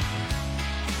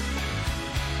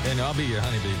Daniel, I'll be your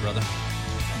honeybee, brother.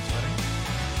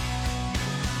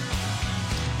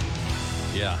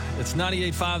 Yeah, it's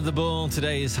 98.5 The Bull.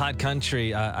 Today's Hot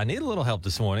Country. I need a little help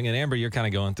this morning. And Amber, you're kind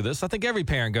of going through this. I think every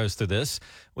parent goes through this.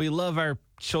 We love our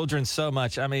children so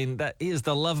much. I mean, that is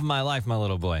the love of my life, my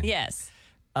little boy. Yes.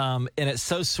 And it's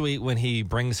so sweet when he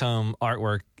brings home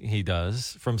artwork he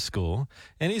does from school.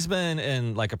 And he's been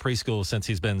in like a preschool since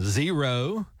he's been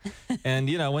 0. And,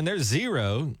 you know, when they're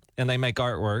 0 and they make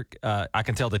artwork, I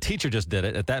can tell the teacher just did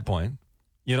it at that point.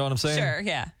 You know what I'm saying? Sure,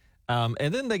 yeah.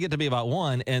 And then they get to be about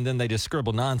 1, and then they just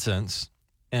scribble nonsense.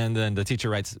 And then the teacher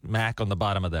writes Mac on the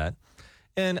bottom of that.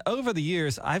 And over the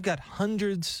years, I've got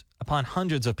hundreds upon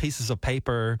hundreds of pieces of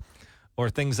paper or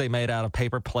things they made out of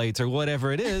paper plates or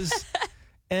whatever it is.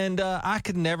 And I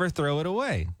could never throw it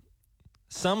away.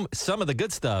 Some of the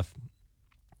good stuff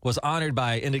was honored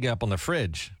by ending up on the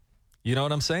fridge. You know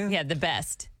what I'm saying? Yeah, the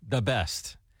best. The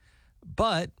best.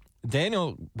 But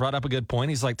Daniel brought up a good point.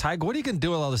 He's like, Tig, what are you going to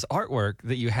do with all this artwork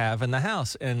that you have in the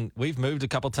house? And we've moved a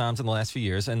couple times in the last few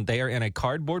years, and they are in a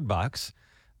cardboard box.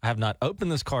 I have not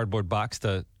opened this cardboard box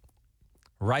to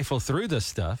rifle through this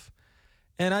stuff.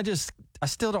 And I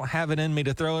still don't have it in me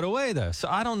to throw it away, though. So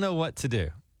I don't know what to do.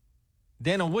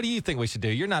 Daniel, what do you think we should do?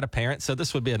 You're not a parent, so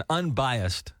this would be an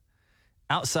unbiased,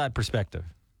 outside perspective.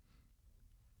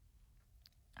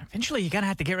 Eventually, you're going to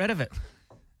have to get rid of it.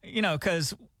 You know,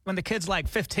 because when the kid's like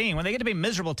 15, when they get to be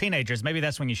miserable teenagers, maybe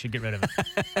that's when you should get rid of it.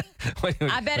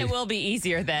 I bet it will be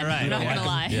easier then. Right. I'm not going to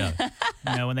lie. Yeah.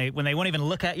 You know, when they won't even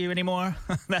look at you anymore,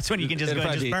 that's when you can just go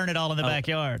and just burn it all in the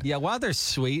backyard. Yeah, while they're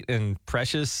sweet and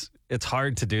precious, it's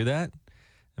hard to do that.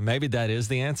 And maybe that is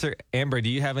the answer. Amber, do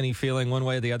you have any feeling one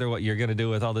way or the other what you're going to do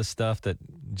with all this stuff that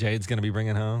Jade's going to be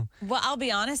bringing home? Well, I'll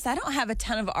be honest. I don't have a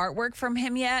ton of artwork from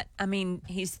him yet. I mean,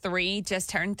 he's 3, just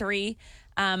turned 3.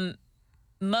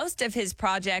 Most of his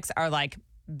projects are like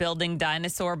building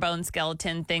dinosaur bone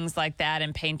skeleton, things like that,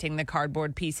 and painting the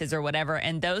cardboard pieces or whatever.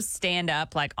 And those stand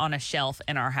up like on a shelf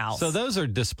in our house. So those are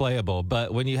displayable.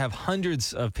 But when you have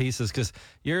hundreds of pieces, because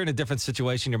you're in a different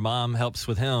situation, your mom helps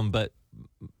with him. But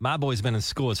my boy's been in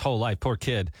school his whole life. Poor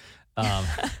kid.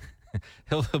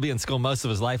 He'll be in school most of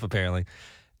his life, apparently.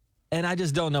 And I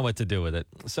just don't know what to do with it.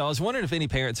 So I was wondering if any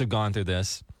parents have gone through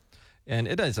this. And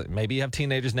it does. Maybe you have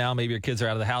teenagers now. Maybe your kids are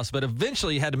out of the house. But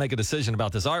eventually you had to make a decision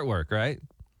about this artwork, right?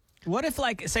 What if,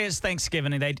 like, say it's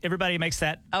Thanksgiving and everybody makes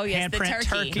that handprint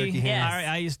turkey?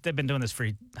 Yes. I've been doing this for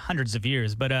hundreds of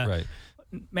years. But right.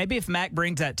 Maybe if Mac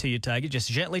brings that to you, Tug, you just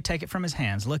gently take it from his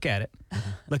hands, look at it,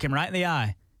 look him right in the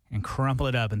eye, and crumple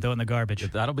it up and throw it in the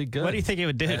garbage. That'll be good. What do you think it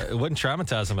would do? It wouldn't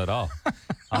traumatize him at all.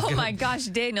 Oh, my gosh,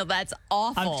 Daniel, that's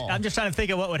awful. I'm just trying to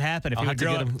think of what would happen if he would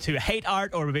grow up to hate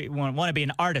art or want to be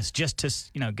an artist just to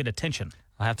get attention.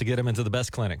 I'll have to get him into the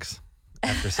best clinics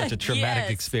after such a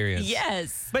traumatic experience.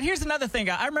 Yes. But here's another thing.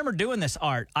 I remember doing this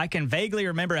art. I can vaguely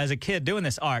remember as a kid doing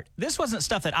this art. This wasn't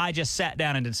stuff that I just sat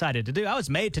down and decided to do. I was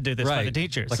made to do this by the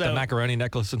teacher. Like the macaroni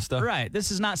necklace and stuff? Right. This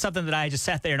is not something that I just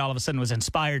sat there and all of a sudden was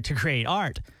inspired to create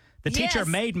art. The teacher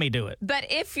made me do it.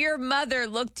 But if your mother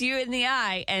looked you in the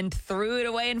eye and threw it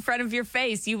away in front of your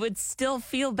face, you would still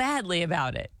feel badly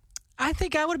about it. I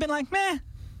think I would have been like, meh.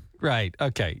 Right.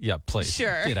 Okay. Yeah, please.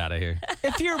 Sure. Get out of here.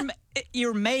 If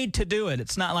you're made to do it,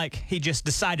 it's not like he just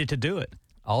decided to do it.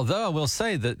 Although I will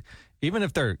say that even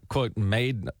if they're, quote,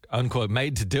 made, unquote,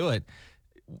 made to do it,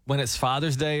 when it's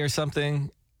Father's Day or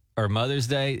something, or Mother's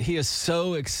Day, he is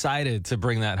so excited to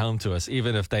bring that home to us,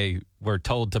 even if they were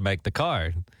told to make the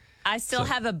card. I still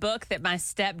have a book that my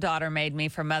stepdaughter made me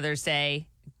for Mother's Day.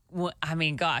 I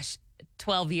mean, gosh,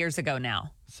 12 years ago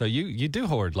now. So you do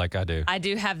hoard like I do. I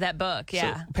do have that book,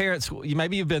 yeah. So parents,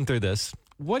 maybe you've been through this.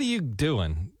 What are you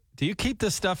doing? Do you keep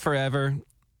this stuff forever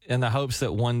in the hopes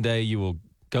that one day you will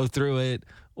go through it?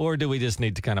 Or do we just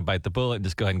need to kind of bite the bullet and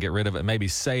just go ahead and get rid of it? Maybe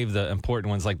save the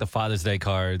important ones like the Father's Day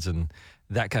cards and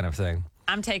that kind of thing.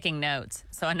 I'm taking notes,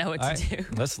 so I know what to do.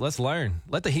 Let's learn.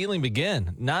 Let the healing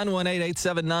begin.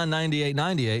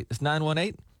 918-879-9898. It's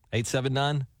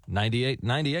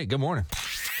 918-879-9898. Good morning.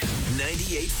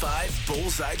 98.5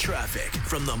 Bullseye Traffic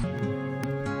from the...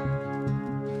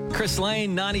 Chris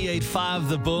Lane, 98.5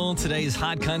 The Bull. Today's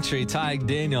Hot Country. Tig,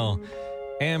 Daniel,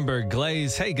 Amber,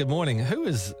 Glaze. Hey, good morning.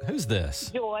 Who's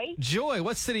this? Joy. Joy,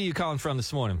 what city are you calling from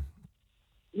this morning?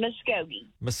 Muskogee.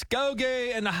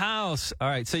 Muskogee in the house. All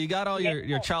right, so you got all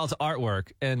your child's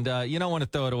artwork, and you don't want to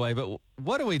throw it away, but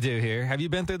what do we do here? Have you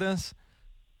been through this?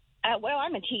 Well,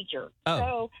 I'm a teacher. Oh.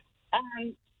 So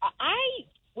I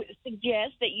would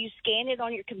suggest that you scan it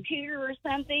on your computer or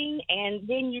something, and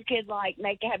then you could,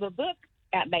 have a book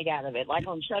made out of it, like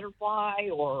on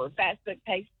Shutterfly or Facebook.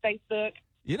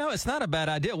 You know, it's not a bad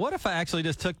idea. What if I actually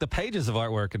just took the pages of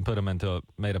artwork and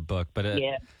made a book? But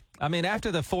Yeah. I mean,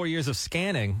 after the 4 years of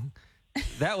scanning,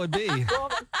 that would be. Well,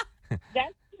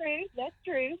 that's true. That's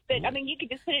true. But, I mean, you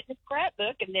could just put it in a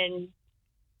scrapbook and then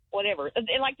whatever. And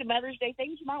like the Mother's Day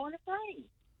things you might want to frame.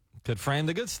 Could frame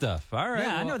the good stuff. All right.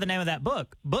 Yeah, I know the name of that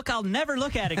book. Book I'll never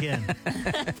look at again.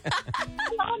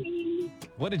 Mommy.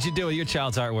 What did you do with your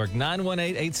child's artwork?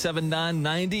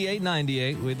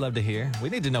 918-879-9898. We'd love to hear. We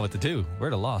need to know what to do. We're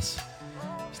at a loss.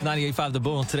 It's 98.5 The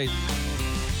Bull today.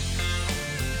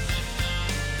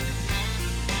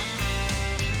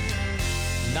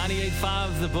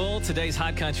 The Bull. Today's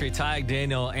Hot Country. Ty,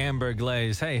 Daniel, Amber,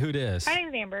 Glaze. Hey, who dis? My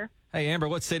name's Amber. Hey, Amber,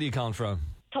 what city you calling from?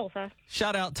 Tulsa.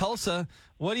 Shout out Tulsa.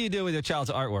 What do you do with your child's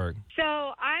artwork? So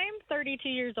I'm 32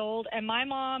 years old, and my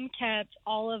mom kept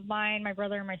all of mine, my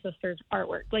brother, and my sister's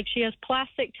artwork. Like, she has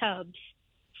plastic tubs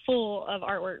full of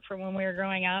artwork from when we were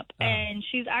growing up, and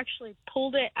she's actually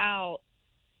pulled it out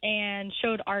and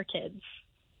showed our kids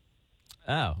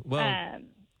Oh, well,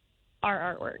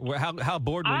 our artwork. how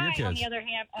bored were your kids? On the other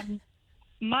hand,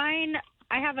 mine,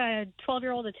 I have a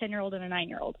 12-year-old, a 10-year-old, and a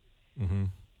 9-year-old. Mm-hmm.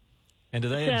 And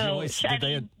did they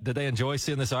enjoy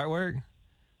seeing this artwork?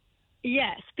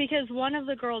 Yes, because one of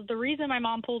the girls, the reason my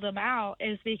mom pulled them out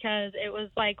is because it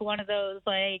was like one of those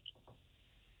like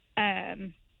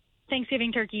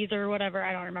Thanksgiving turkeys or whatever,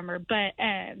 I don't remember, but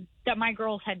that my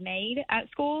girls had made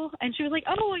at school. And she was like,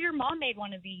 oh, well, your mom made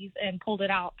one of these, and pulled it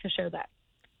out to show that.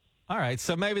 All right,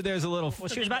 so maybe there's a little... Well,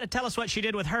 she was about to tell us what she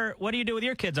did with her. What do you do with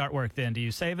your kids' artwork then? Do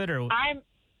you save it or...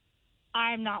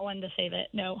 I'm not one to save it.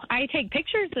 No, I take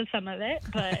pictures of some of it,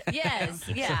 but Yes,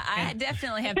 yeah, I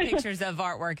definitely have pictures of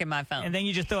artwork in my phone. And then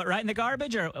you just throw it right in the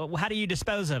garbage, or how do you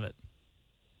dispose of it?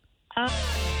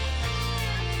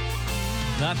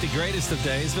 Not the greatest of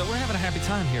days, but we're having a happy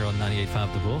time here on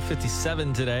 98.5 The Bull.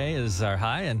 57 today is our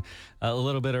high, and a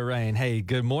little bit of rain. Hey,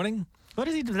 good morning. What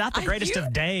is he? Not the greatest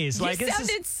of days. You Like this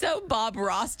sounded so Bob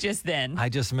Ross just then. I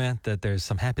just meant that there's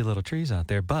some happy little trees out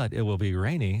there, but it will be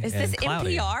rainy Is and this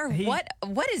cloudy. NPR?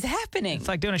 What is happening? It's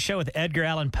like doing a show with Edgar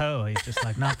Allan Poe. He's just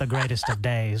like, not the greatest of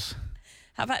days.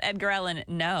 How about Edgar Allan?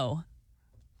 No.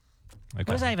 Okay. What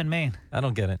does that even mean? I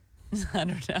don't get it. I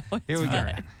don't know. Here we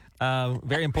go.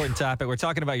 Very important topic. We're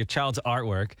talking about your child's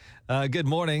artwork. Good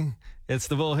morning. It's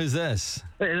The Bull. Who's this?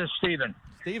 Hey, this is Steven.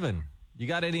 Steven, you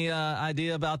got any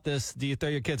idea about this? Do you throw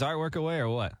your kids' artwork away or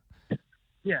what?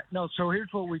 Yeah, no, so here's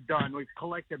what we've done. We've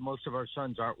collected most of our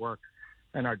son's artwork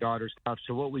and our daughter's stuff.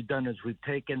 So what we've done is we've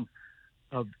taken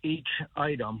of each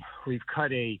item, we've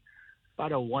cut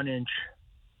about a 1-inch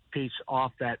piece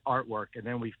off that artwork, and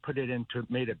then we've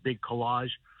made a big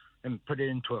collage and put it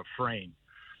into a frame.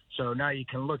 So now you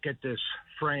can look at this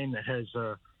frame that has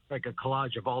like a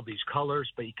collage of all these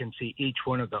colors, but you can see each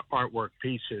one of the artwork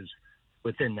pieces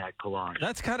within that collage.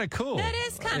 That's kind of cool. That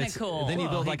is kind of cool. Then you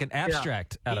build like an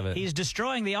abstract out of it. He's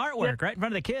destroying the artwork right in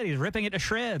front of the kid. He's ripping it to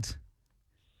shreds.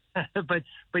 but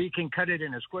you can cut it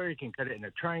in a square, you can cut it in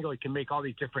a triangle, you can make all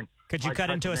these different... Could you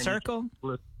cut into a circle?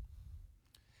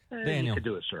 Daniel, you could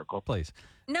do a circle. Please.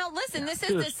 No, listen, this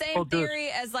is the same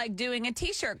theory as like doing a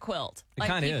T-shirt quilt. It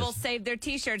Like kinda people is. save their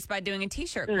T-shirts by doing a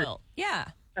T-shirt quilt. Yeah.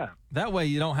 That way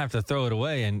you don't have to throw it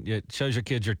away, and it shows your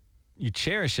kids you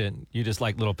cherish it. You just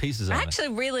like little pieces of I it. actually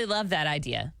really love that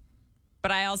idea.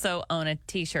 But I also own a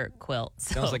T-shirt quilt.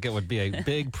 So. Sounds like it would be a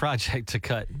big project to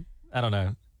cut, I don't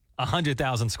know,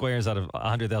 100,000 squares out of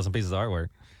 100,000 pieces of artwork.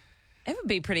 It would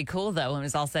be pretty cool, though, when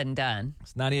it's all said and done.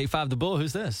 It's 98.5 The Bull.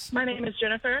 Who's this? My name is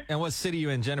Jennifer. And what city you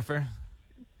in, Jennifer?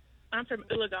 I'm from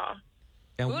Ulaga.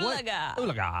 And Ulaga.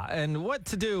 Ulaga. And what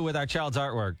to do with our child's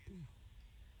artwork?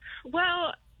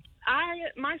 Well,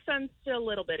 my son's still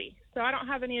little bitty, so I don't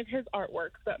have any of his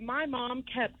artwork. But my mom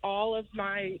kept all of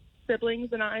my siblings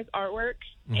and I's artwork.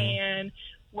 Mm-hmm. And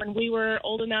when we were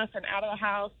old enough and out of the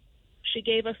house, she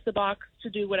gave us the box to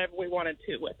do whatever we wanted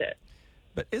to with it.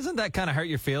 But isn't that kind of hurt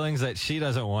your feelings that she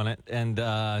doesn't want it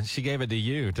and she gave it to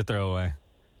you to throw away?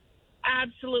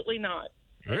 Absolutely not.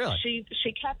 Really? She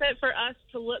kept it for us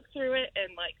to look through it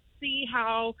and like see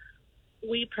how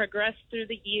we progressed through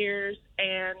the years,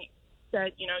 and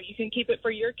said, you know, you can keep it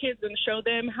for your kids and show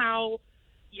them how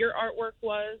your artwork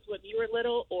was when you were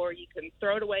little, or you can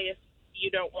throw it away if you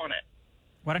don't want it.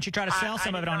 Why don't you try to sell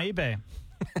some of it on eBay?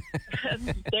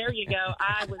 There you go.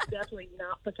 I was definitely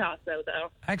not Picasso,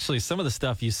 though. Actually, some of the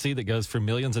stuff you see that goes for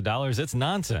millions of dollars, it's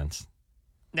nonsense.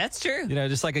 That's true. You know,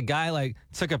 just like a guy like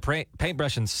took a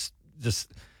paintbrush and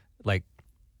just like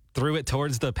threw it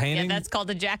towards the painting. Yeah, that's called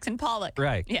a Jackson Pollock.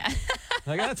 Right. Yeah.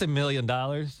 Like, that's $1 million.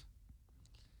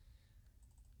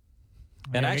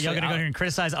 And Y'all actually, going to go here and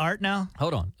criticize art now?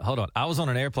 Hold on. I was on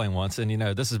an airplane once, and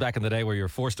this is back in the day where you were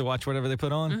forced to watch whatever they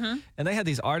put on. And they had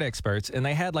these art experts, and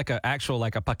they had like a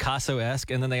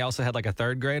Picasso-esque, and then they also had like a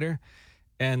third grader.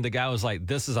 And the guy was like,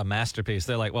 "This is a masterpiece."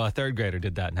 They're like, "Well, a third grader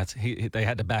did that," and they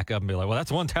had to back up and be like, "Well,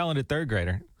 that's one talented third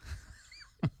grader."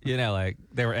 Like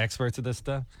they were experts at this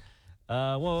stuff.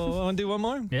 Well, want to do one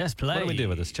more? Yes, play. What do we do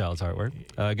with this child's artwork?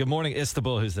 Good morning,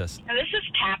 Istanbul. Who's this? This is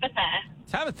Tabitha.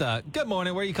 Tabitha. Good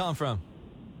morning. Where are you calling from?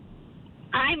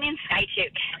 I'm in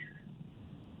Skychuk.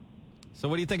 So,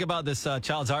 what do you think about this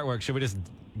child's artwork? Should we just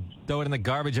throw it in the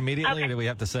garbage immediately, or do we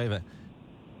have to save it?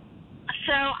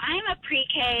 So I'm a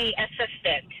pre-K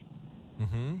assistant,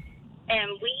 and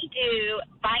we do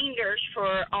binders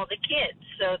for all the kids.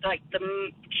 So like the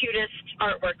cutest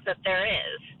artwork that there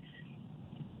is,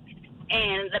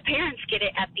 and the parents get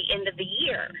it at the end of the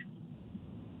year.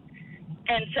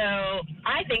 And so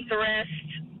I think the rest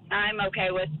I'm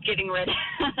okay with getting rid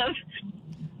of.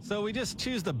 So we just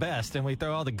choose the best and we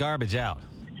throw all the garbage out.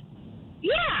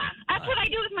 Yeah, that's what I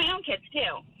do with my own kids,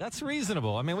 too. That's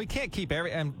reasonable. I mean, we can't keep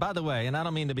and by the way, and I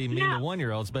don't mean to be mean to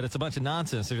 1-year-olds, but it's a bunch of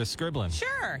nonsense. They're just scribbling.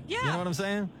 Sure, yeah. You know what I'm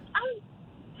saying?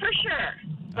 For sure.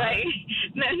 Like,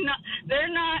 they're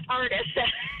not artists.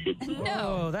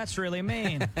 No, that's really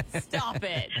mean. Stop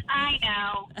it. I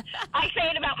know. I say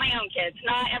it about my own kids,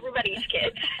 not everybody's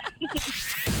kids.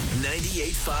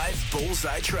 98.5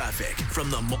 Bullseye Traffic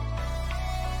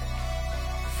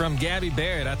From Gabby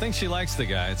Barrett. I think she likes the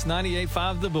guy. It's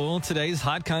 98.5 The Bull. Today's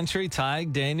Hot Country. Ty,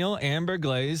 Daniel, Amber,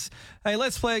 Glaze. Hey,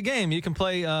 let's play a game. You can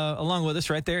play along with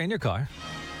us right there in your car.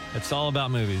 It's all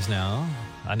about movies now.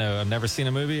 I know I've never seen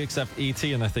a movie except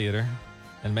E.T. in the theater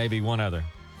and maybe one other.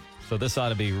 So this ought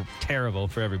to be terrible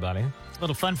for everybody.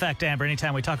 Little fun fact, Amber,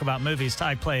 anytime we talk about movies,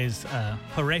 Ty plays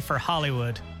Hooray for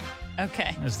Hollywood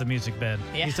Okay. as the music bed.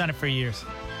 Yeah. He's done it for years.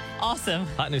 Awesome.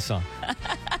 Hot new song. All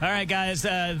right, guys,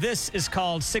 this is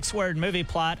called 6-Word Movie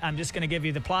Plot. I'm just going to give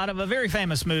you the plot of a very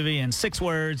famous movie in 6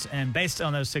 words, and based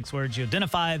on those 6 words, you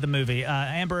identify the movie.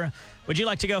 Amber, would you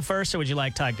like to go first, or would you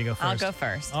like Ty to go first? I'll go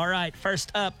first. All right,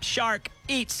 first up, shark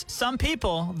eats some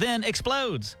people, then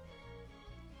explodes.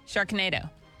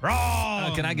 Sharknado.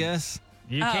 Wrong. Can I guess?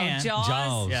 You can. Jaws.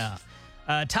 Jaws. Yeah.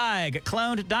 Tig,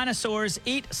 cloned dinosaurs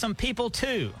eat some people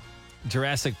too.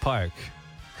 Jurassic Park.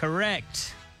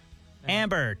 Correct.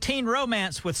 Amber, teen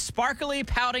romance with sparkly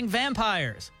pouting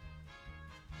vampires.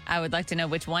 I would like to know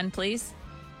which one, please.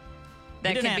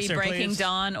 That You could can be answer, Breaking please.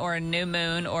 Dawn or New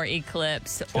Moon or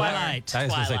Eclipse. Twilight. Or I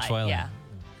was gonna say Twilight. Yeah.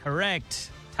 Correct.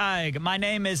 Tig, my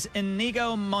name is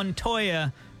Inigo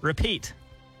Montoya. Repeat.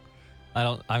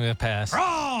 I'm going to pass.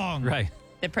 Wrong. Right.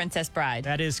 The Princess Bride.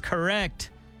 That is correct.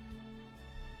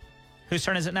 Whose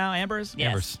turn is it now? Amber's? Yes.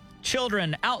 Amber's.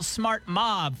 Children outsmart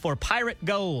mob for pirate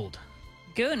gold.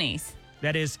 Goonies.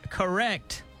 That is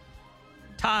correct.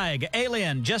 Tig,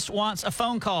 alien just wants a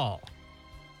phone call.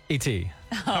 E.T.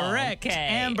 Correct. Okay.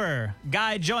 Amber,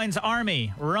 guy joins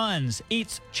army, runs,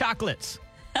 eats chocolates.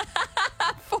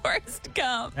 Forrest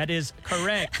Gump. That is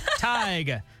correct.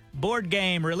 Tig, board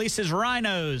game releases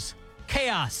rhinos.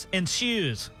 Chaos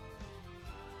ensues.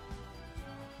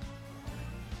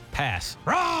 Pass.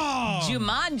 Wrong.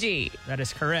 Jumanji. That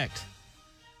is correct.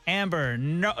 Amber,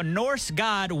 Norse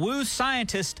god woos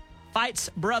scientist, fights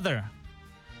brother.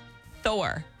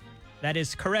 Thor. That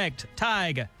is correct.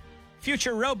 Tig,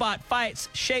 future robot fights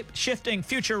shape-shifting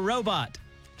future robot.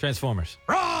 Transformers.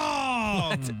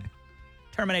 Wrong.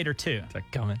 Terminator 2. Is that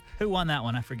coming? Who won that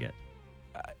one? I forget.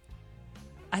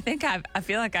 I think I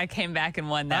feel like I came back and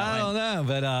won that I don't one. know,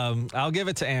 but I'll give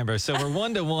it to Amber. So we're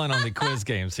 1-1 on the quiz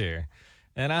games here.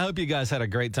 And I hope you guys had a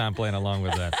great time playing along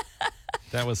with that.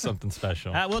 That was something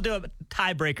special. We'll do a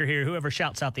tiebreaker here. Whoever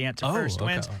shouts out the answer first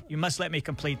okay. wins. You must let me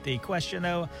complete the question,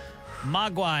 though.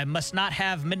 Mogwai must not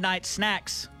have midnight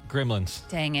snacks. Gremlins.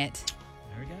 Dang it.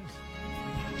 There he goes.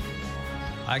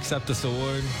 I accept this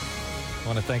award. I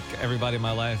want to thank everybody in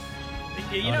my life.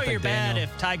 You wanna know you're thank bad Daniel.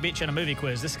 if Tig beats you in a movie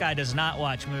quiz. This guy does not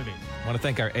watch movies. I want to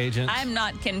thank our agents. I'm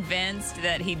not convinced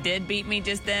that he did beat me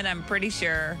just then. I'm pretty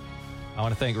sure. I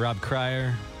want to thank Rob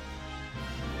Cryer,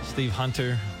 Steve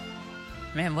Hunter,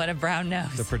 Man, what a brown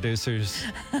nose. the producers,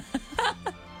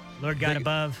 Lord God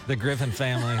above. the Griffin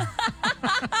family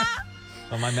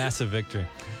on my massive victory.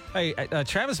 Hey,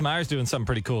 Travis Meyer's doing something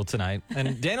pretty cool tonight.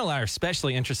 And Daniel and I are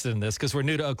especially interested in this because we're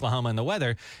new to Oklahoma and the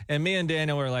weather. And me and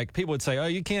Daniel were like, people would say, oh,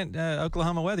 you can't,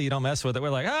 Oklahoma weather, you don't mess with it. We're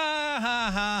like,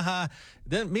 ha.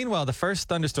 Then, meanwhile, the first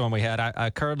thunderstorm we had, I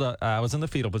curled up, I was in the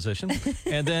fetal position.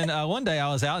 And then one day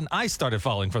I was out and ice started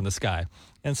falling from the sky.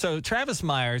 And so Travis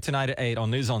Meyer, tonight at 8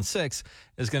 on News on 6,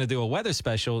 is going to do a weather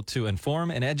special to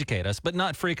inform and educate us, but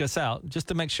not freak us out, just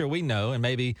to make sure we know and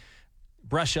maybe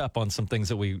brush up on some things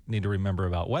that we need to remember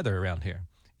about weather around here.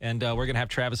 And we're going to have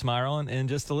Travis Meyer on in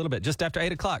just a little bit, just after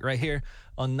 8 o'clock, right here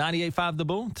on 98.5 The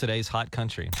Bull, today's Hot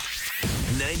Country.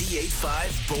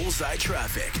 98.5 Bullseye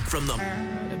Traffic from the...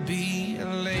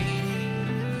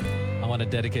 I want to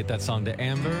dedicate that song to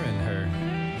Amber and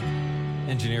her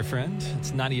engineer friend.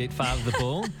 It's 98.5 The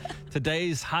Bull.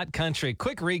 Today's Hot Country.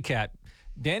 Quick recap.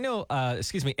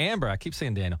 Amber, I keep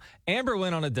saying Daniel. Amber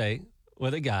went on a date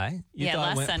with a guy. You thought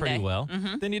last it went Sunday. pretty well.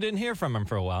 Then you didn't hear from him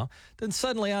for a while. Then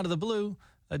suddenly out of the blue,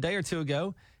 a day or two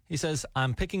ago, he says,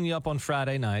 I'm picking you up on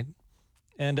Friday night.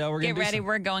 And we're going to Get ready,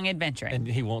 we're going adventuring. And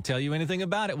he won't tell you anything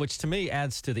about it, which to me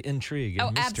adds to the intrigue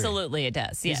and mystery. Absolutely it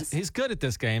does, yes. He's good at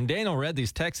this game. Daniel read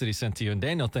these texts that he sent to you, and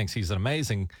Daniel thinks he's an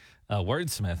amazing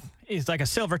wordsmith. He's like a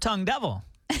silver-tongued devil.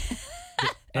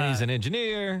 And he's an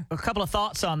engineer. A couple of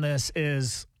thoughts on this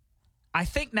is, I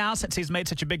think now, since he's made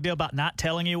such a big deal about not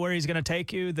telling you where he's going to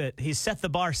take you, that he's set the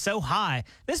bar so high.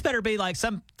 This better be like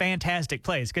some fantastic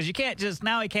place, because he can't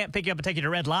pick you up and take you to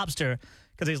Red Lobster,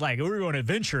 because he's like, we're going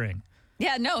adventuring.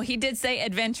 Yeah, no, he did say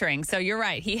adventuring. So you're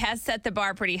right. He has set the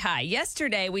bar pretty high.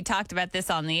 Yesterday, we talked about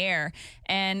this on the air,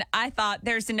 and I thought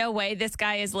there's no way this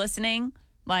guy is listening.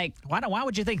 Like, why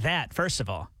would you think that, first of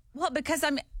all? well, because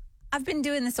I've been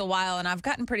doing this a while, and I've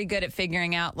gotten pretty good at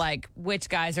figuring out, like, which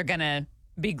guys are going to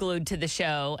be glued to the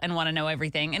show and want to know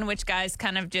everything, and which guys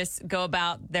kind of just go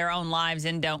about their own lives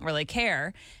and don't really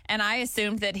care. And I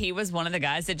assumed that he was one of the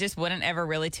guys that just wouldn't ever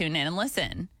really tune in and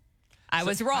listen. I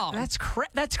was wrong.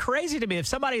 That's crazy to me. If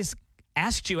somebody's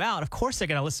asked you out, of course they're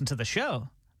going to listen to the show.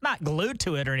 Not glued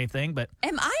to it or anything, but...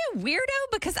 Am I a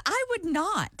weirdo? Because I would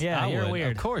not. Yeah, you're would,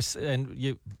 weird. Of course. And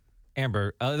you,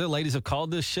 Amber, other ladies have called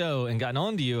this show and gotten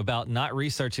on to you about not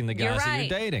researching the guys that you're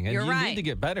dating. And you need to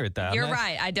get better at that. You're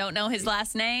right. I don't know his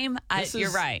last name.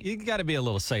 You're right. You got to be a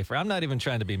little safer. I'm not even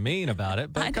trying to be mean about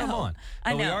it, but come on.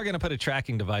 But we are going to put a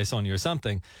tracking device on you or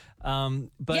something. But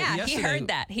yeah, he heard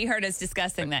that. He heard us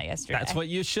discussing that yesterday. That's what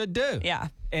you should do. Yeah.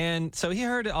 And so he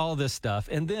heard all this stuff.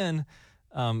 And then,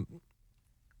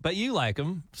 but you like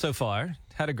him so far.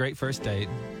 Had a great first date.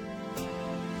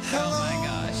 Oh, my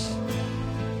gosh.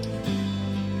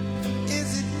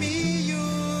 Is it me you're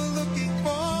looking for?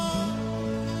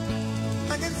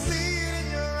 I can see it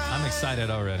in your eyes. I'm excited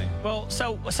already. Well,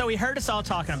 so he heard us all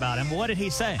talking about him. What did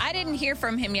he say? I didn't hear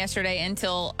from him yesterday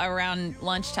until around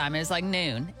lunchtime. It was like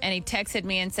noon. And he texted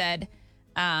me and said,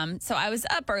 so I was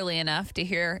up early enough to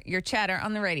hear your chatter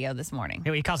on the radio this morning.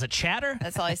 He calls it chatter?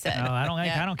 That's all I said. No, I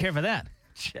don't care for that.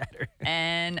 Chatter.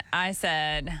 And I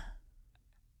said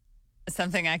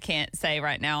something I can't say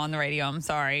right now on the radio. I'm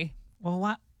sorry.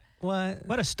 Well,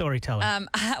 what a storyteller.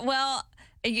 Well,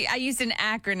 I used an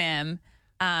acronym.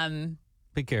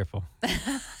 Be careful.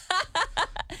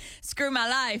 Screw my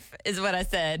life is what I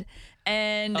said.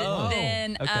 And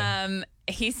then okay.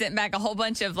 He sent back a whole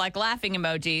bunch of like laughing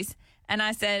emojis. And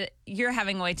I said, you're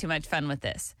having way too much fun with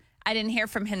this. I didn't hear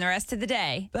from him the rest of the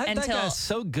day. That guy's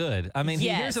so good. I mean, he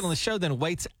hears it on the show, then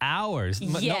waits hours.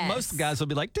 Yes. Most guys will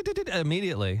be like,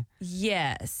 immediately.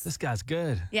 Yes. This guy's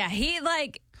good. Yeah, he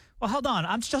like... Well, hold on.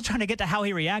 I'm still trying to get to how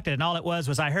he reacted, and all it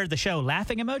was I heard the show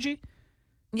laughing emoji?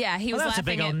 Yeah, he was that's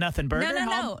laughing. A big old nothing burger.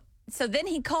 No. So then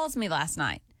he calls me last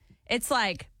night. It's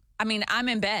like, I mean, I'm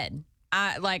in bed.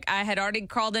 I had already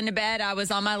crawled into bed. I was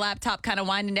on my laptop kind of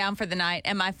winding down for the night,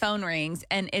 and my phone rings,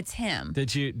 and it's him.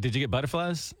 Did you get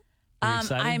butterflies? Were you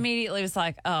excited? I immediately was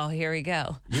like, oh, here we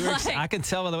go. I can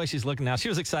tell by the way she's looking now. She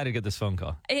was excited to get this phone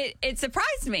call. It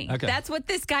surprised me. Okay. That's what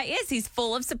this guy is. He's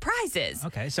full of surprises.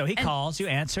 Okay, so he calls, you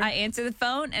answer. I answer the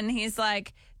phone, and he's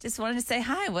like, just wanted to say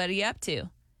hi. What are you up to?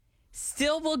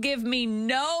 Still will give me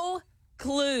no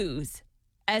clues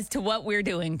as to what we're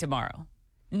doing tomorrow.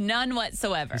 None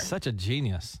whatsoever. He's such a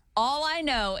genius. All I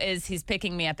know is he's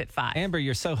picking me up at 5. Amber,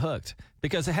 you're so hooked.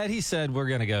 Because had he said, we're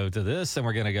going to go to this and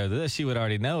we're going to go to this, you would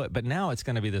already know it. But now it's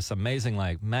going to be this amazing,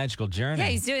 like, magical journey. Yeah,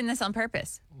 he's doing this on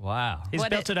purpose. Wow. He's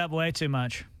built it up way too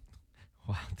much.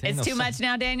 Wow. It's too much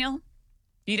now, Daniel?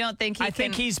 You don't think he I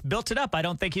think he's built it up. I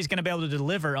don't think he's going to be able to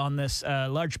deliver on this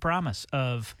large promise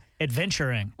of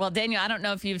adventuring. Well, Daniel, I don't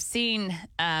know if you've seen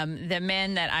the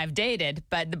men that I've dated,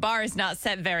 but the bar is not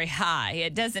set very high.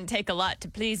 It doesn't take a lot to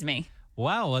please me.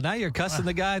 Wow. Well, now you're cussing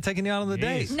the guy taking you out on the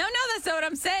date. No, that's not what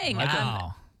I'm saying.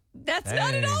 Wow. That's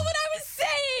not at all what I was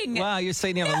saying. Wow, you're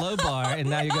saying you have a low bar and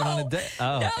now you're going on a date.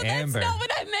 Oh, no, Amber. that's not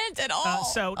what I meant at all.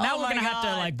 So now we're going to have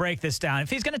to like break this down. If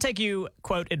he's going to take you,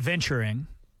 quote, adventuring,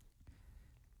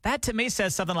 that to me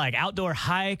says something like outdoor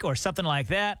hike or something like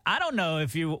that. I don't know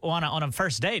if you want to, on a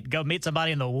first date, go meet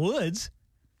somebody in the woods.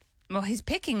 Well, he's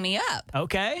picking me up.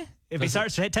 Okay. If he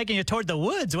starts taking you toward the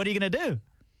woods, what are you going to do?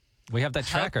 We have that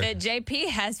tracker. Hope that JP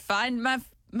has found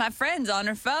My friend's on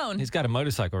her phone. He's got a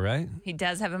motorcycle, right? He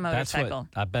does have a That's motorcycle.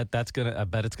 what, I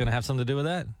bet it's gonna have something to do with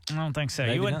that. I don't think so.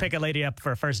 Maybe You wouldn't not. pick a lady up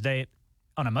for a first date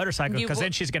on a motorcycle You because would-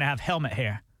 then she's going to have helmet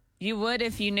hair. You would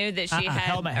if you knew that she had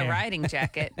helmet a hair. riding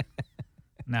jacket.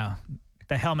 No,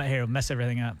 the helmet hair will mess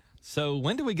everything up. So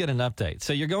when do we get an update?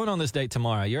 So you're going on this date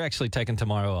tomorrow. You're actually taking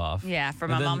tomorrow off. Yeah, for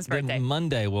And my then- mom's birthday. Then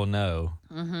Monday we'll know.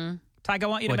 Tyke, I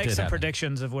want you to What make did some happen?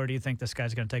 predictions of where do you think this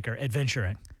guy's going to take her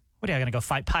adventuring. What are you going to go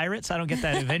fight pirates? I don't get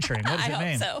that adventuring. What does I it hope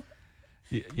mean? so.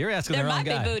 You're asking There the wrong might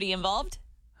guy. be booty involved.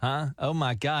 Huh? Oh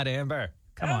my God, Amber.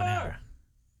 Come on, Amber.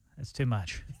 That's too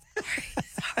much.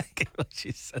 I can't believe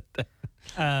she said that.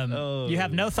 You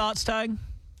have no thoughts, Tyke?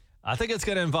 I think it's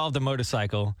going to involve the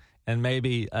motorcycle, and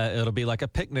maybe it'll be like a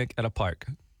picnic at a park.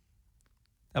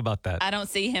 How about that? I don't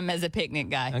see him as a picnic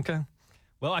guy. Okay.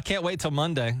 Well, I can't wait till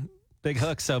Monday. Big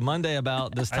hook. So Monday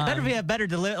about this I time. better be a better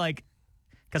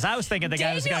because I was thinking the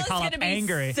guy was going Daniel's to call up gonna be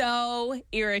angry. so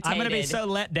irritated. I'm going to be so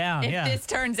let down. if Yeah. this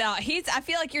turns out. I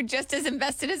feel like you're just as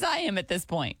invested as I am at this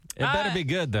point. It better be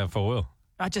good though for Will.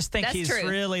 I just think That's he's true.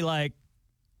 really like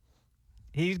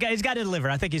he's got to deliver.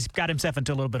 I think he's got himself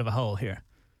into a little bit of a hole here.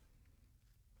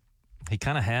 He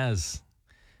kind of has.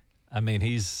 I mean,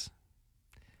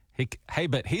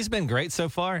 but he's been great so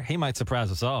far. He might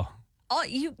surprise us all.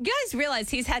 You guys realize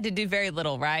he's had to do very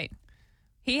little, right?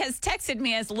 He has texted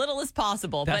me as little as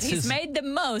possible, That's but he's his- made the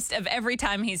most of every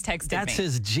time he's texted That's me.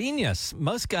 his genius.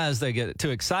 Most guys, they get too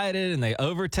excited and they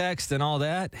overtext and all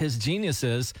that. His genius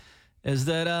is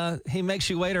that he makes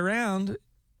you wait around.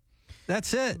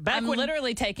 That's it. I'm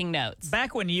literally taking notes.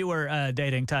 Back when you were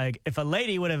dating, Tyke, if a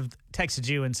lady would have texted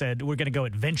you and said, we're going to go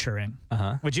adventuring,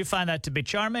 would you find that to be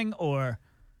charming or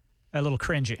a little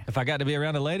cringy? If I got to be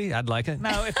around a lady, I'd like it.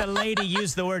 No, if a lady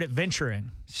used the word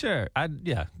adventuring. Sure.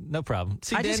 Yeah, no problem.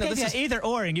 See, I just Daniel, gave you either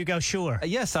or, and you go, sure.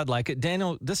 Yes, I'd like it.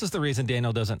 Daniel, this is the reason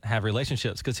Daniel doesn't have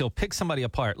relationships, because he'll pick somebody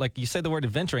apart. Like you say the word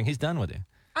adventuring, he's done with you.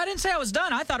 I didn't say I was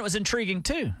done. I thought it was intriguing,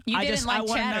 too. You I didn't just, like I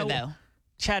wanna chatter, know- though.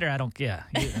 Chatter, I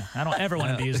don't ever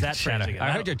want to use that phrase Chatter. again. I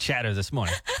heard your chatter this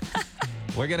morning.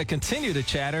 We're going to continue to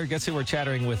chatter. Guess who we're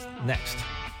chattering with next?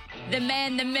 The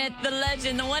man, the myth, the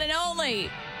legend, the one and only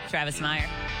Travis Meyer.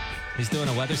 He's doing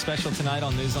a weather special tonight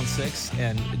on News on 6,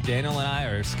 and Daniel and I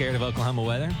are scared of Oklahoma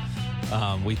weather.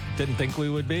 We didn't think we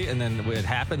would be, and then it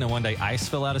happened, and one day ice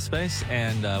fell out of space,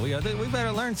 and we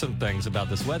better learn some things about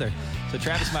this weather. So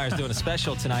Travis Meyer's doing a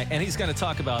special tonight, and he's going to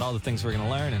talk about all the things we're going to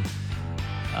learn and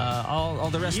all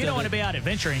the rest of it. You don't want to be out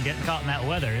adventuring, getting caught in that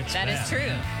weather. That is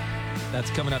true. That's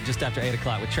coming up just after 8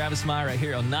 o'clock with Travis Meyer right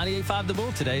here on 98.5 The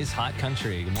Bull, today's Hot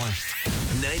Country. Good morning.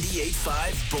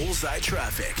 98.5 Bullseye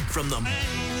Traffic from the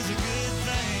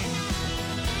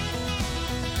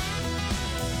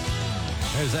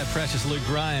There's that precious Luke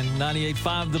Bryan,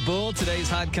 98.5 The Bull, today's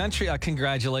Hot Country.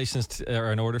 Congratulations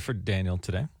are in order for Daniel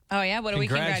today. Oh, yeah? What are we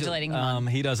congratulating him on?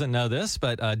 He doesn't know this,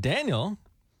 but Daniel,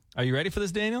 are you ready for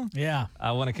this, Daniel? Yeah.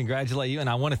 I want to congratulate you, and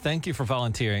I want to thank you for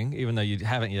volunteering, even though you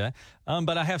haven't yet.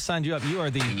 But I have signed you up. You are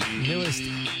the newest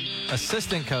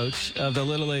assistant coach of the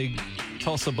Little League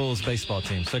Tulsa Bulls baseball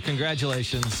team. So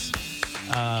congratulations.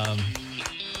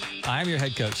 I'm your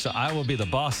head coach, so I will be the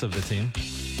boss of the team.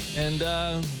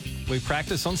 And we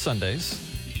practice on Sundays,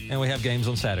 and we have games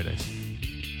on Saturdays.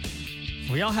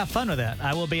 We all have fun with that.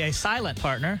 I will be a silent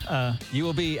partner. You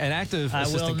will be an active I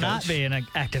assistant will coach. not be an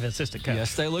active assistant coach.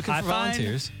 Yes, they're looking for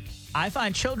volunteers. I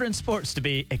find children's sports to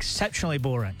be exceptionally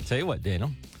boring. Tell you what,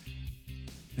 Daniel.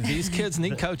 These kids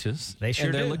need coaches. They sure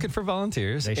and they're do. looking for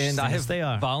volunteers. They and I yes, have they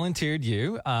are. volunteered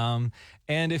you.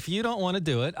 And if you don't want to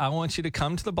do it, I want you to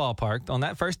come to the ballpark on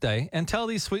that first day and tell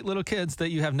these sweet little kids that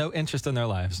you have no interest in their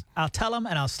lives. I'll tell them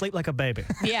and I'll sleep like a baby.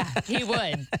 Yeah, he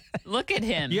would. Look at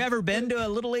him. You ever been to a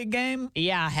Little League game?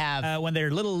 Yeah, I have. When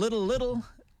they're little,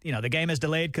 you know, the game is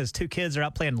delayed because two kids are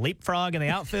out playing leapfrog in the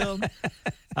outfield.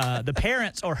 The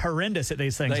parents are horrendous at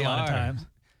these things They a lot of are. times.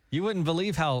 You wouldn't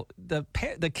believe how the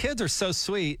kids are so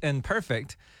sweet and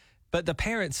perfect, but the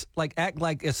parents act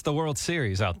like it's the World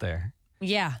Series out there.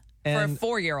 Yeah, And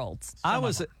for 4-year-olds.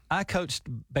 I coached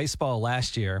baseball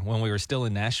last year when we were still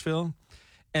in Nashville,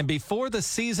 and before the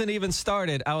season even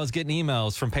started, I was getting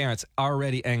emails from parents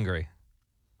already angry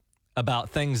about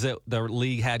things that the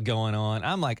league had going on.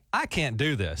 I'm like, I can't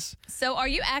do this. So are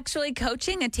you actually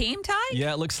coaching a team, Ty?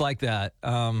 Yeah, it looks like that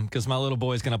because my little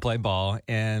boy's going to play ball,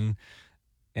 and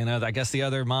I guess the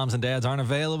other moms and dads aren't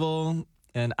available.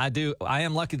 And I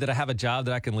am lucky that I have a job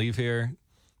that I can leave here,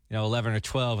 11 or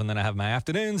 12, and then I have my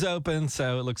afternoons open.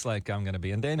 So it looks like I'm going to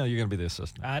be. And Daniel, you're going to be the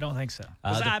assistant. I don't think so.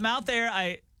 'Cause I'm out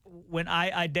there. When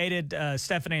I dated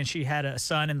Stephanie and she had a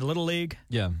son in the Little League,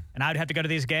 Yeah. and I'd have to go to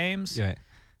these games. Yeah.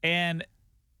 And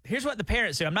Here's what the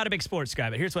parents do. I'm not a big sports guy,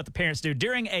 but here's what the parents do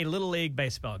during a Little League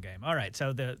baseball game. All right,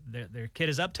 so their kid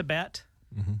is up to bat.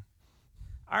 Mm-hmm.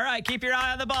 All right, keep your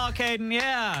eye on the ball, Caden.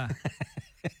 Yeah.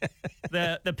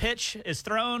 The pitch is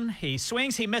thrown. He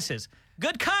swings. He misses.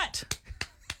 Good cut.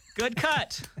 Good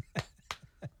cut.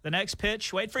 The next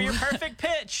pitch. Wait for your perfect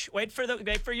pitch. Wait for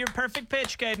your perfect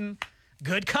pitch, Caden.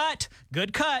 Good cut.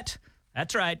 Good cut.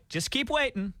 That's right. Just keep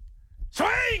waiting.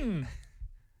 Swing.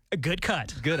 A good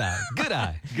cut. Good eye. Good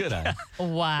eye. Good eye.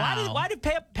 Wow. Why do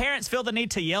parents feel the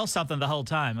need to yell something the whole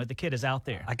time when the kid is out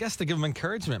there? I guess to give them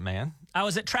encouragement, man. I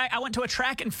went to a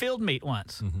track and field meet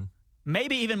once. Mm-hmm.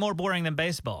 Maybe even more boring than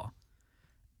baseball.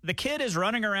 The kid is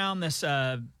running around this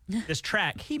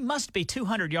track. He must be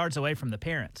 200 yards away from the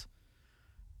parents.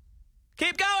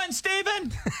 Keep going,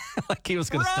 Steven. Like he was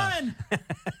going to stop. Run.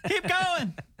 Keep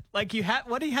going. Like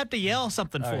what do you have to yell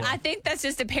something for? I think that's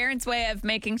just a parent's way of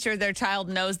making sure their child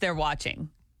knows they're watching.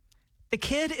 The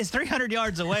kid is 300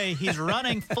 yards away. He's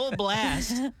running full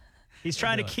blast. He's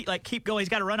trying to keep going. He's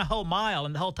got to run a whole mile,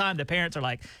 and the whole time the parents are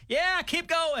like, "Yeah, keep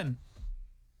going.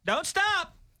 Don't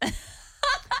stop."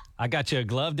 I got you a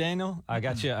glove, Daniel. I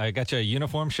got you a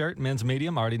uniform shirt, men's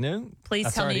medium. Already knew.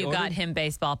 Please tell me you got him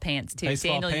baseball pants too,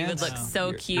 baseball Daniel. pants? You would look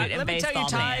so cute in baseball pants. Let me tell you,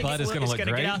 Ty Bud is going to look get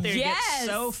great. out there and get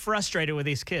so frustrated with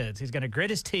these kids. He's going to grit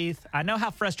his teeth. I know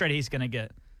how frustrated he's going to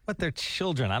get. But they're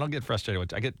children. I don't get frustrated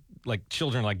with. I get like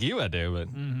children like you. I do,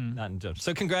 but not in general.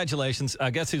 So congratulations.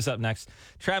 Guess who's up next?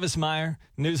 Travis Meyer,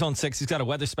 News on 6. He's got a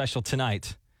weather special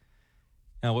tonight.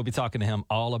 And we'll be talking to him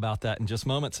all about that in just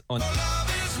moments. On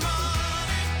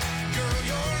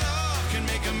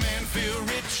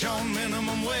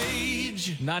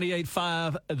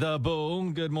 98.5 The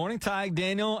Bull. Good morning, Ty,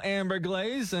 Daniel, Amber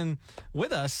Glaze, and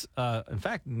with us, in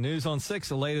fact, News on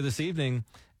 6 later this evening,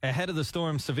 ahead of the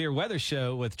storm severe weather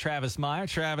show with Travis Meyer.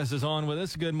 Travis is on with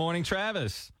us. Good morning,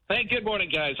 Travis. Hey, good morning,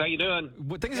 guys. How you doing?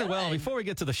 Things are well. Before we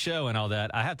get to the show and all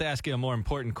that, I have to ask you a more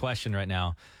important question right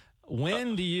now.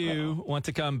 When do you want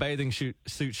to come bathing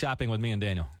suit shopping with me and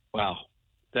Daniel? Wow.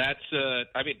 That's, we're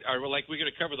going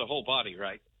to cover the whole body,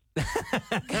 right?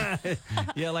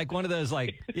 Yeah, like one of those,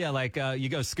 you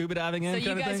go scuba diving in. So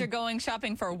you guys are going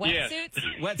shopping for wetsuits?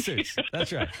 Yes. Wetsuits.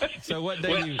 That's right. So what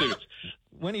day?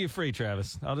 When are you free,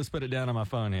 Travis? I'll just put it down on my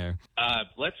phone here.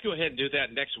 Let's go ahead and do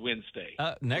that next Wednesday.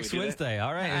 Next Wednesday.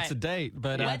 All right. It's a date,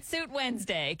 but Wetsuit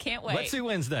Wednesday. Can't wait. Wetsuit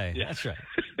Wednesday. Yeah. That's right.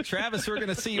 Travis, we're going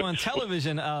to see you on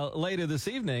television later this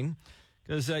evening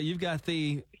because you've got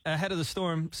the Ahead of the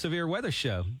Storm severe weather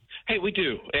show. Hey, we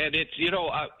do. And it's,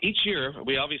 each year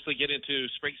we obviously get into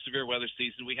spring severe weather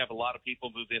season. We have a lot of people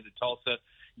move into Tulsa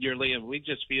yearly, and we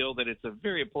just feel that it's a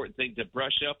very important thing to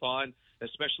brush up on,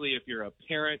 especially if you're a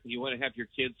parent and you want to have your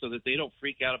kids so that they don't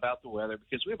freak out about the weather,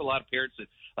 because we have a lot of parents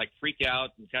that freak out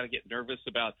and kind of get nervous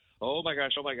about, oh my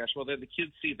gosh. Well, then the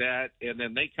kids see that, and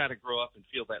then they kind of grow up and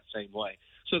feel that same way.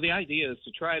 So the idea is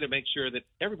to try to make sure that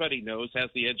everybody knows, has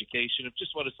the education of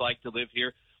just what it's like to live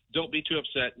here. Don't be too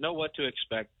upset. Know what to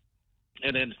expect.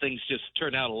 And then things just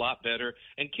turn out a lot better,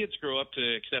 and kids grow up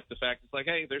to accept the fact it's like,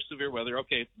 hey, there's severe weather.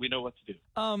 Okay, we know what to do.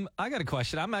 I got a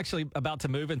question. I'm actually about to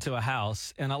move into a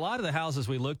house, and a lot of the houses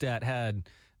we looked at had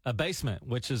a basement,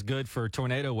 which is good for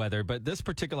tornado weather. But this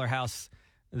particular house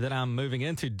that I'm moving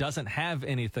into doesn't have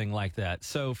anything like that.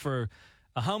 So for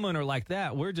a homeowner like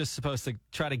that, we're just supposed to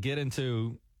try to get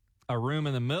into a room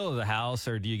in the middle of the house,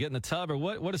 or do you get in the tub, or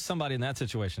what does somebody in that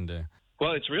situation do?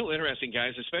 Well, it's real interesting,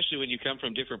 guys, especially when you come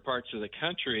from different parts of the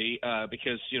country,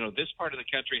 because, this part of the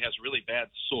country has really bad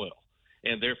soil,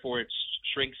 and therefore it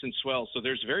shrinks and swells. So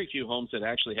there's very few homes that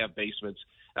actually have basements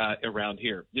around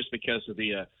here just because of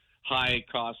the high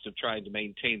cost of trying to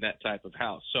maintain that type of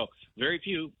house. So very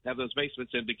few have those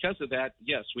basements, and because of that,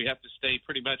 yes, we have to stay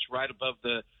pretty much right above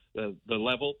the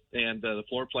level and the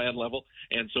floor plan level.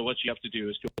 And so what you have to do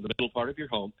is go in the middle part of your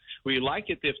home. We like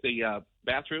it if the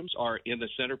bathrooms are in the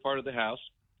center part of the house.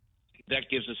 That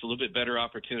gives us a little bit better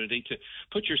opportunity to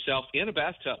put yourself in a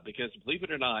bathtub, because believe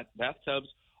it or not, bathtubs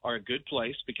are a good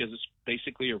place because it's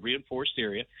basically a reinforced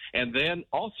area. And then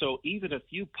also even a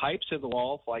few pipes in the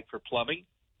walls, like for plumbing,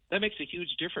 that makes a huge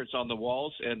difference on the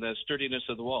walls and the sturdiness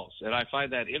of the walls. And I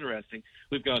find that interesting.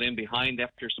 We've gone in behind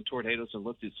after some tornadoes and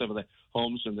looked at some of the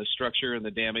homes and the structure and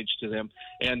the damage to them.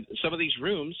 And some of these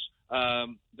rooms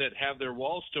that have their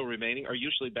walls still remaining are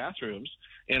usually bathrooms.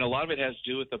 And a lot of it has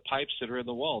to do with the pipes that are in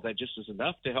the wall. That just is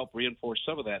enough to help reinforce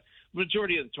some of that. The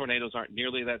majority of the tornadoes aren't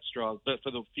nearly that strong, but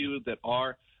for the few that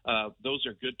are, those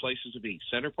are good places to be.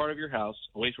 Center part of your house,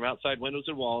 away from outside windows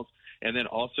and walls, and then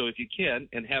also, if you can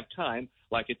and have time,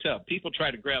 like a tub. People try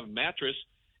to grab a mattress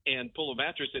and pull a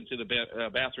mattress into the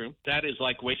bathroom. That is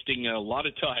like wasting a lot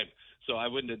of time. So I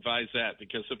wouldn't advise that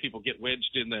because some people get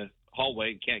wedged in the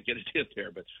hallway and can't get it in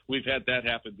there. But we've had that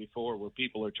happen before where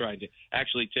people are trying to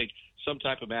actually take some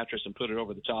type of mattress and put it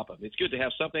over the top of it. It's good to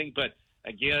have something, but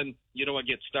again, you don't want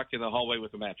to get stuck in the hallway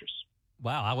with a mattress.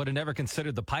 Wow, I would have never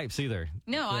considered the pipes either.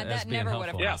 No, as that being never would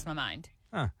have helpful. crossed my mind.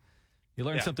 Huh. You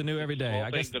learn something new every day. Small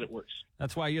I thing, guess but it works.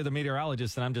 that's why you're the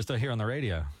meteorologist and I'm just here on the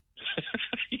radio.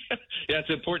 Yeah, it's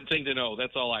an important thing to know.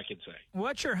 That's all I can say.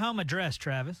 What's your home address,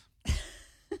 Travis?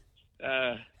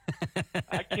 I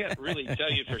can't really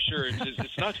tell you for sure.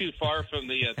 It's not too far from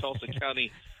the Tulsa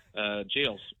County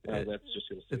jails. That's just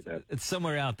going to say that. It's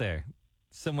somewhere out there,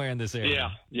 somewhere in this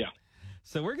area. Yeah.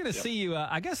 So we're going to see you.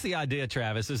 I guess the idea,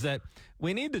 Travis, is that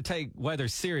we need to take weather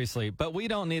seriously, but we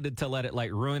don't need to let it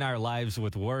like ruin our lives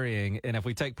with worrying. And if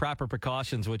we take proper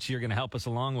precautions, which you're going to help us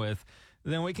along with,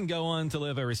 then we can go on to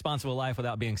live a responsible life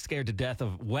without being scared to death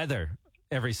of weather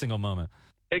every single moment.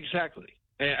 Exactly.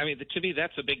 I mean, to me,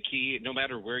 that's a big key. No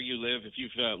matter where you live, if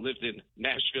you've lived in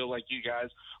Nashville like you guys,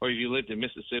 or if you lived in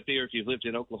Mississippi, or if you've lived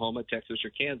in Oklahoma, Texas,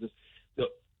 or Kansas,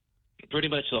 pretty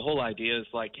much the whole idea is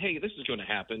like, hey, this is going to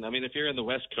happen. I mean, if you're in the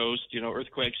West Coast,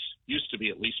 earthquakes used to be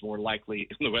at least more likely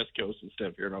in the West Coast instead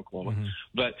of here in Oklahoma. Mm-hmm.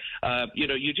 But,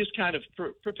 you just kind of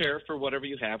prepare for whatever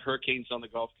you have, hurricanes on the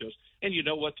Gulf Coast, and you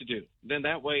know what to do. Then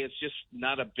that way it's just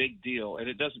not a big deal, and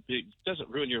it doesn't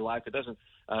ruin your life. It doesn't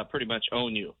pretty much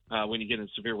own you when you get in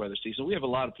severe weather season. We have a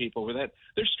lot of people where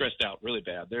they're stressed out really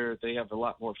bad. They have a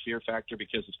lot more fear factor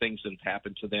because of things that have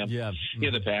happened to them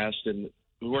in the past, and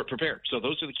we weren't prepared. So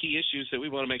those are the key issues that we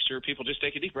want to make sure people just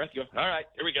take a deep breath and go, all right,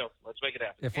 here we go. Let's make it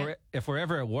happen. If we're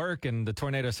ever at work and the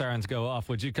tornado sirens go off,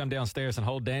 would you come downstairs and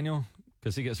hold Daniel?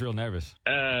 Because he gets real nervous.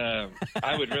 I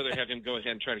would rather have him go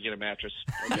ahead and try to get a mattress.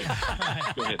 Okay.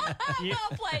 Go ahead. Well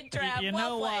played, Trav. You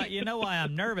know why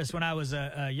I'm nervous? When I was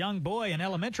a young boy in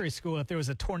elementary school, if there was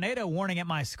a tornado warning at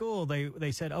my school,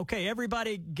 they said, okay,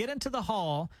 everybody get into the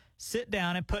hall, sit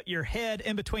down, and put your head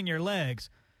in between your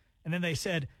legs. And then they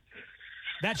said,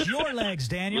 that's your legs,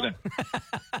 Daniel.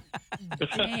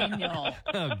 Daniel.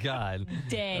 Oh, God.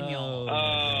 Daniel.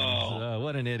 Oh,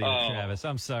 what an idiot, Travis.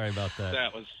 I'm sorry about that.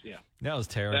 That was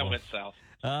terrible. That went south.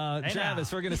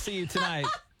 Travis, we're going to see you tonight.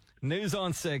 News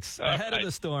on 6, ahead of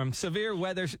the storm. Severe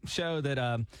weather show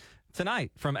that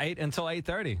tonight from 8 until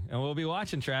 8:30. And we'll be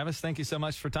watching, Travis. Thank you so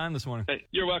much for time this morning. Hey,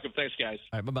 you're welcome. Thanks, guys.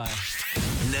 All right, bye-bye.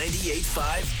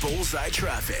 98.5 Bullseye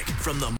Traffic from the